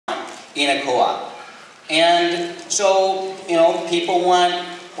in a co-op. And so, people want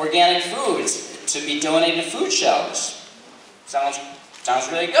organic foods to be donated to food shelves. Sounds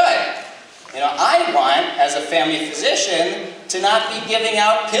really good. I want, as a family physician, to not be giving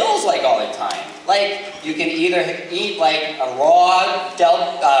out pills like all the time. Like, you can either eat like a raw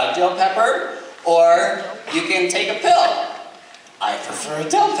dill pepper, or you can take a pill. I prefer a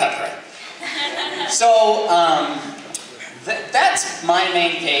dill pepper. So, that's my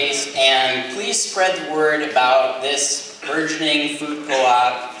main case, and please spread the word about this burgeoning food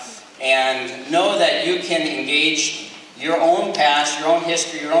co-op, and know that you can engage your own past, your own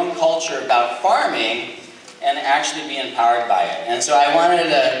history, your own culture about farming, and actually be empowered by it. And so I wanted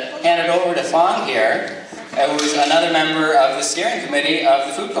to hand it over to Fong here, who's another member of the steering committee of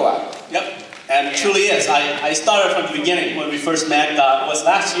the food co-op. Yep, and it truly is. I started from the beginning when we first met, was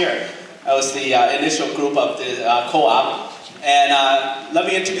last year. I was the initial group of the co-op. And let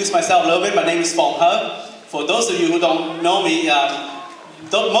me introduce myself a little bit. My name is Fong He. For those of you who don't know me,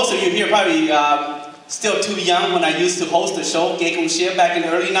 most of you here probably still too young when I used to host the show, Gay Kung Xie, back in the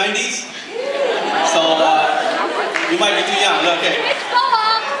early 90s. So you might be too young, okay.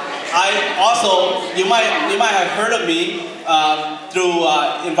 I also, you might have heard of me through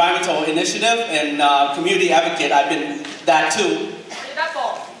environmental initiative and community advocate. I've been that too.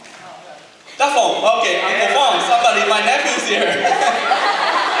 That's Fong, okay, Uncle Fong, somebody, my nephew's here.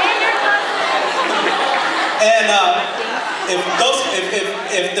 And if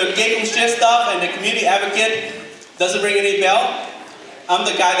the Gay Kung Xie stuff and the community advocate doesn't ring any bell, I'm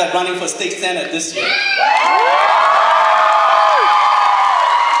the guy that's running for state senate this year.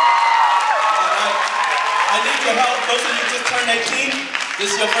 I need your help. Those of you just turned 18, this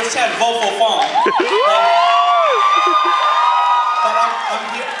is your first chance, vote for Fong. But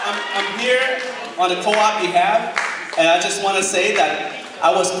I'm here on the co-op behalf, and I just want to say that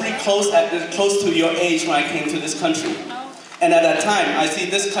I was pretty close to your age when I came to this country. And at that time, I see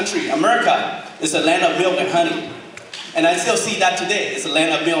this country, America, is a land of milk and honey. And I still see that today, it's a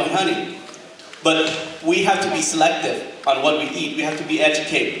land of milk and honey. But we have to be selective on what we eat. We have to be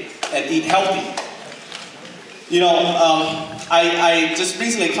educated and eat healthy. I just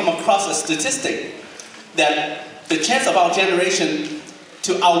recently come across a statistic that the chance of our generation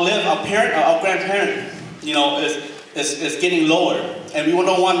to outlive our parent or our grandparent, is getting lower. And we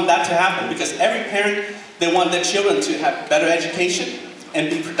don't want that to happen, because every parent, they want their children to have better education and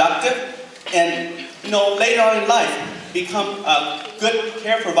be productive, and later on in life become a good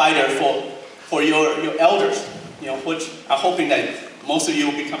care provider for your elders. Which I'm hoping that most of you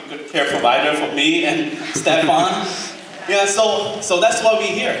will become good care provider for me and Stefan. Yeah, so that's why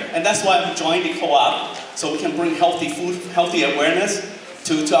we're here, and that's why we joined the co-op, so we can bring healthy food, healthy awareness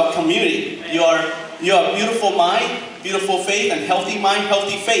to our community. You are a beautiful mind, beautiful faith, and healthy mind,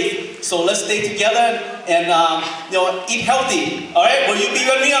 healthy faith. So let's stay together and eat healthy. All right, will you be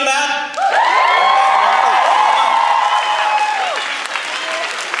with me on that?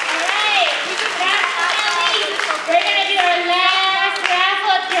 We're gonna do our last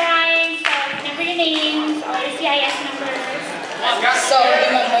raffle drawing. So remember your names, all your CIS numbers. So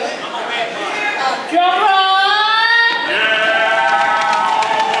remember. Drum roll.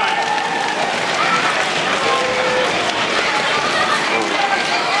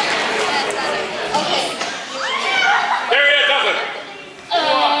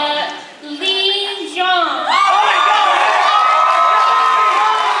 Lee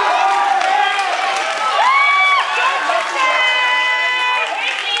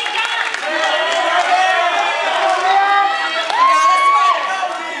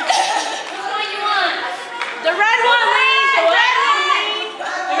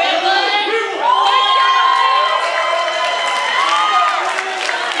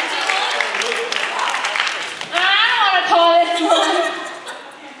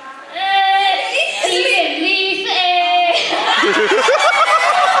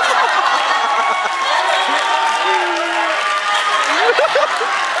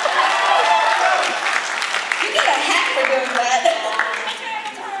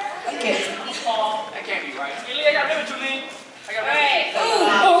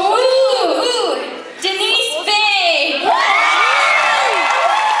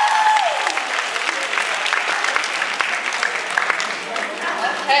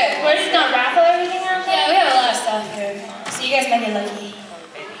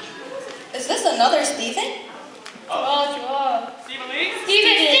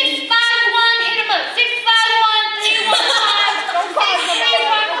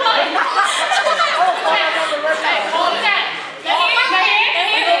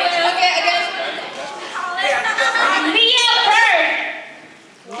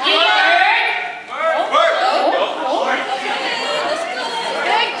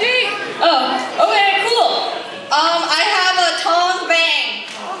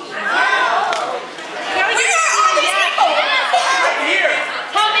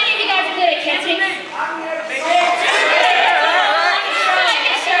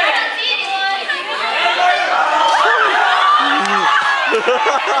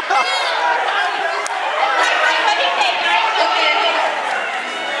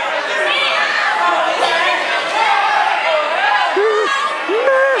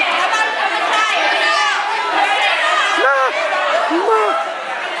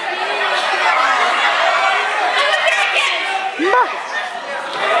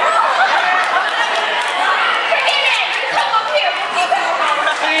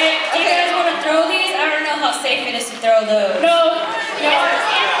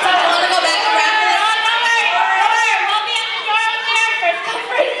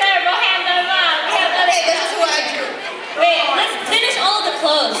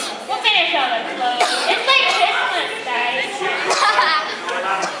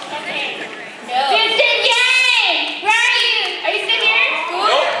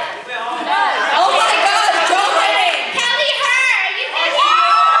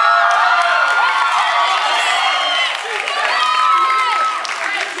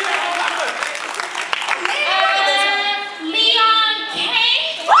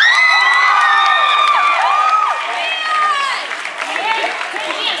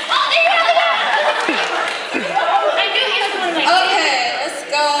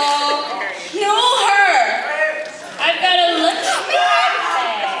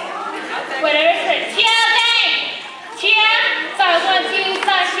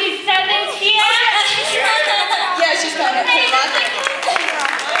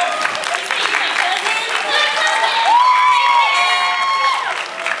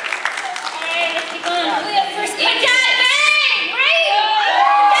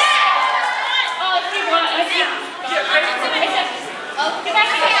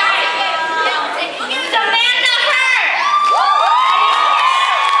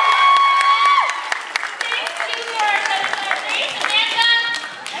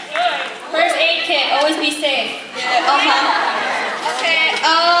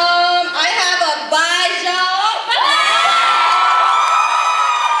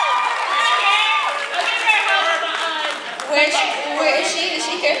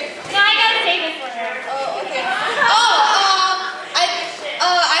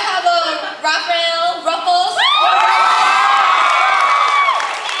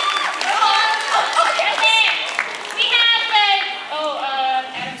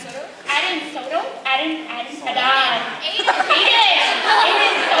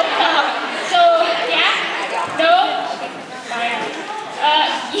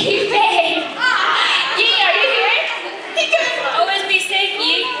Yi Fei. Yi, are you here? Always be safe,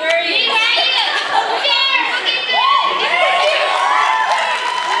 Yi. Where are Yi, you? where are you? Over there, looking good.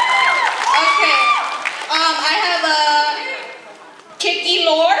 Okay. I have a Kiki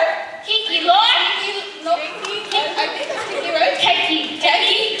Lore. Kiki, Lord. No, I think it's Kiki, right? Keki.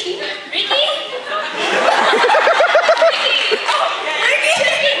 Kiki. Ricky?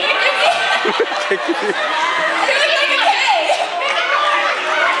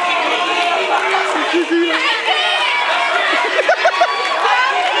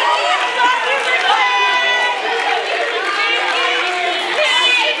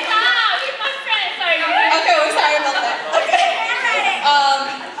 Hey, stop. You're my friend. Sorry. Okay, we're sorry about that. Okay.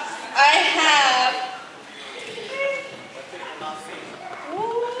 I have.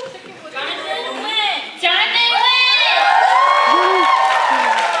 Jonathan Wynn. Jonathan Wynn.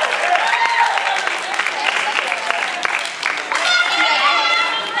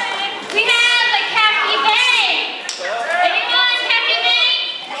 We have a Kathy Bang. Anyone? Kathy Bang?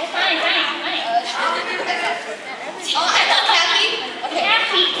 Oh, fine. Oh, I got Kathy. Okay.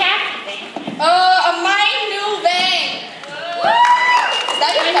 Kathy Bang. My new bang. Is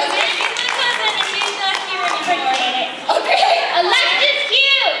that your cousin? She's my cousin and she's not here anymore. Okay. Alexis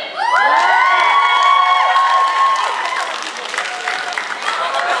Hugh.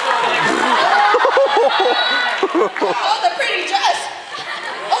 Oh, the pretty dress.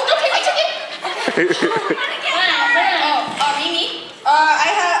 Oh, don't take my ticket. Oh, Mimi. I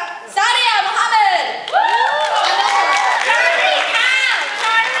have Sadia Mohammed. Charlie Cow.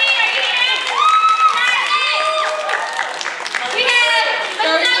 Charlie, are you here? Charlie. We have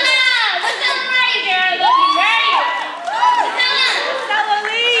Marcella. Marcella, where are you, girl? I love you. Where are you? Marcella.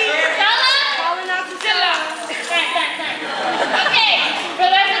 Marcella? Fine. Okay, for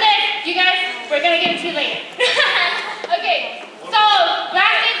the rest of this, you guys, we're gonna give it to you later. Okay, so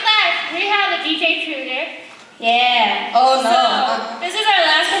last in class, we have the DJ Truder. Yeah. Oh no. So, this is our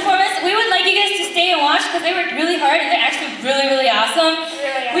last performance. We would like you guys to stay and watch because they worked really hard and they're actually really awesome.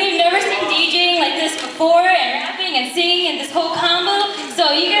 Really We've never seen DJing like this before and rapping and singing and this whole combo.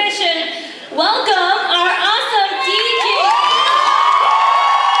 So you guys should welcome